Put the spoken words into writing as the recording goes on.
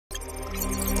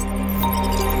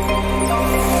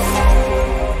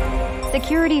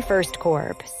Security First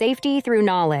Corp. Safety through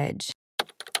knowledge.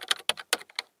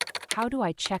 How do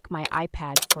I check my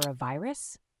iPad for a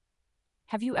virus?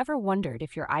 Have you ever wondered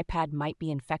if your iPad might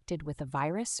be infected with a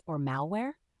virus or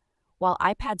malware? While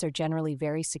iPads are generally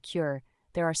very secure,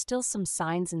 there are still some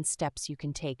signs and steps you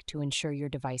can take to ensure your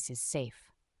device is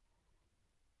safe.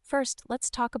 First, let's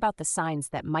talk about the signs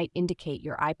that might indicate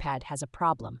your iPad has a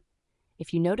problem.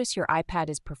 If you notice your iPad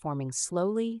is performing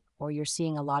slowly or you're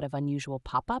seeing a lot of unusual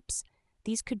pop-ups,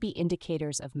 these could be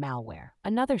indicators of malware.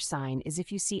 Another sign is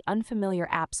if you see unfamiliar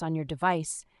apps on your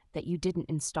device that you didn't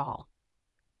install.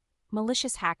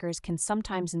 Malicious hackers can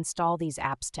sometimes install these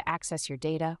apps to access your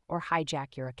data or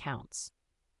hijack your accounts.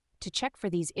 To check for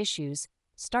these issues,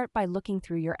 start by looking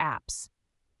through your apps.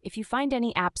 If you find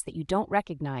any apps that you don't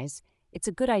recognize, it's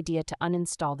a good idea to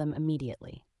uninstall them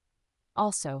immediately.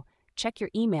 Also, check your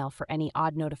email for any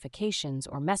odd notifications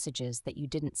or messages that you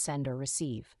didn't send or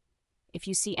receive. If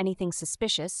you see anything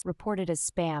suspicious, report it as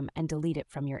spam and delete it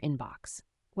from your inbox.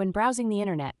 When browsing the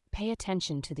internet, pay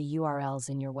attention to the URLs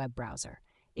in your web browser.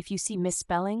 If you see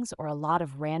misspellings or a lot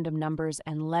of random numbers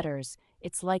and letters,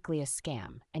 it's likely a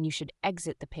scam, and you should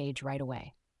exit the page right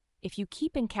away. If you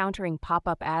keep encountering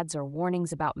pop-up ads or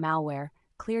warnings about malware,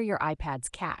 clear your iPad's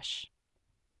cache.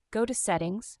 Go to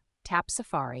Settings, tap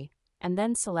Safari, and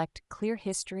then select Clear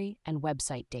History and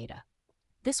Website Data.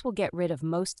 This will get rid of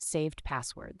most saved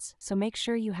passwords, so make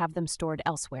sure you have them stored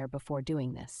elsewhere before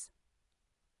doing this.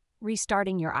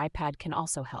 Restarting your iPad can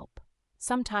also help.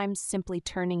 Sometimes simply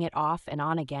turning it off and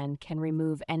on again can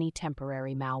remove any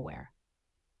temporary malware.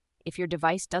 If your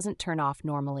device doesn't turn off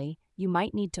normally, you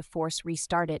might need to force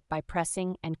restart it by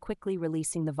pressing and quickly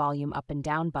releasing the volume up and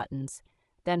down buttons,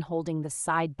 then holding the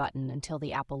side button until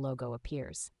the Apple logo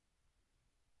appears.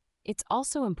 It's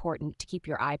also important to keep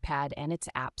your iPad and its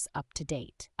apps up to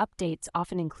date. Updates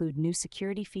often include new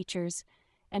security features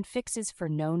and fixes for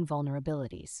known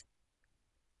vulnerabilities.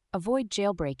 Avoid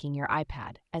jailbreaking your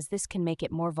iPad, as this can make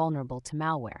it more vulnerable to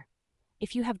malware.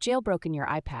 If you have jailbroken your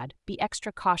iPad, be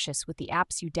extra cautious with the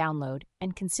apps you download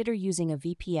and consider using a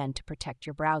VPN to protect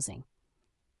your browsing.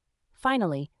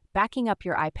 Finally, backing up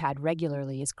your iPad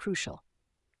regularly is crucial.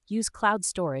 Use cloud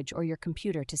storage or your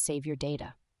computer to save your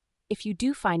data. If you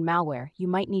do find malware, you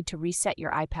might need to reset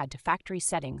your iPad to factory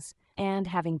settings, and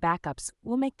having backups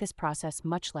will make this process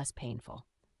much less painful.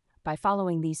 By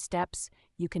following these steps,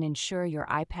 you can ensure your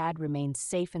iPad remains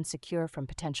safe and secure from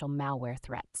potential malware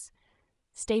threats.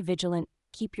 Stay vigilant,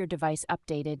 keep your device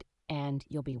updated, and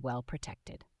you'll be well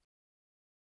protected.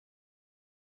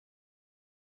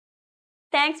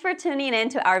 Thanks for tuning in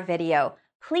to our video.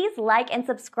 Please like and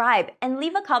subscribe and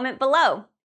leave a comment below.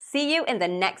 See you in the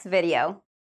next video.